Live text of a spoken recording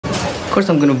Of course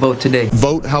I'm gonna vote today.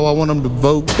 Vote how I want them to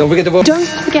vote. Don't forget to vote. Don't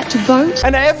forget to vote.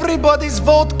 And everybody's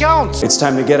vote counts. It's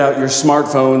time to get out your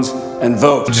smartphones and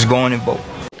vote. Just go in and vote.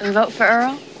 And vote for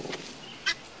Earl.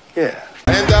 Yeah.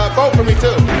 And vote for me too.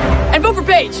 And vote for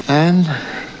Paige. And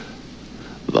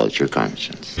vote your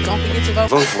conscience. Don't forget to vote.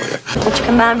 Vote for you. Won't you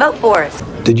come out and vote for us?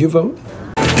 Did you vote?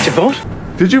 Did you vote?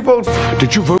 Did you vote?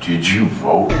 Did you vote? Did you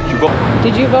vote?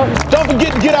 Did you vote? Don't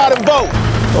forget to get out and vote.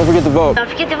 Don't forget to vote. Don't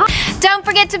forget to vote. Don't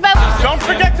forget to vote. Don't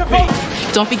forget to vote.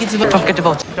 Don't forget to vote. Don't forget to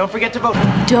vote. Don't forget to vote.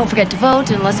 Don't forget to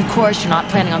vote, unless, of course, you're not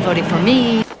planning on voting for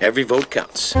me. Every vote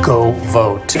counts. Go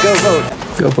vote. Go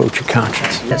vote. Go vote your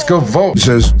conscience. Let's go vote. It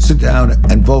says sit down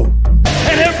and vote.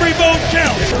 And every vote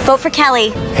counts. Vote for Kelly.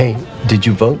 Hey, did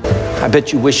you vote? I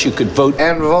bet you wish you could vote.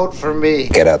 And vote for me.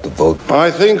 Get out the vote.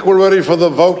 I think we're ready for the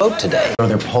vote. Vote today. Go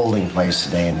to their polling place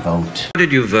today and vote.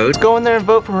 Did you vote? Go in there and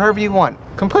vote for whoever you want.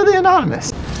 Completely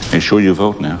anonymous. Are you sure you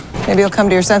vote now? Maybe you'll come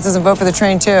to your senses and vote for the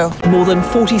train, too. More than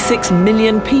 46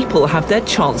 million people have their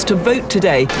chance to vote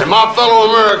today. And my fellow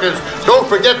Americans, don't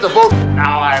forget to vote.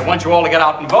 Now I want you all to get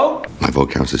out and vote. My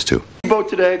vote counts as two. Vote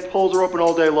today. Polls are open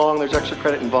all day long. There's extra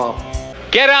credit involved.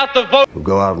 Get out the vote. We'll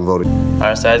go out and vote.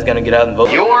 Our side's gonna get out and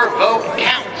vote. Your vote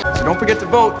counts. So don't forget to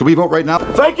vote. Do we vote right now?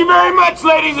 Thank you very much,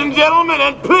 ladies and gentlemen,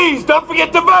 and please don't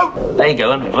forget to vote. There you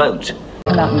go, and vote.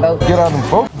 Come out and vote. Get out and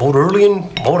vote. Vote early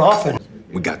and vote often.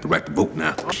 We got the right to vote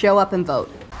now. Show up and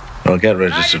vote. Well, get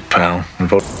registered, pal, and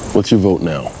vote. What's your vote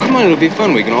now? Come on, it'll be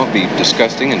fun. We can all be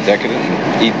disgusting and decadent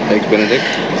and eat Eggs Benedict.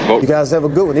 Vote. You guys have a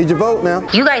good one. Need your vote now.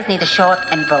 You guys need to show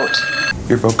up and vote.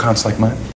 Your vote counts like mine.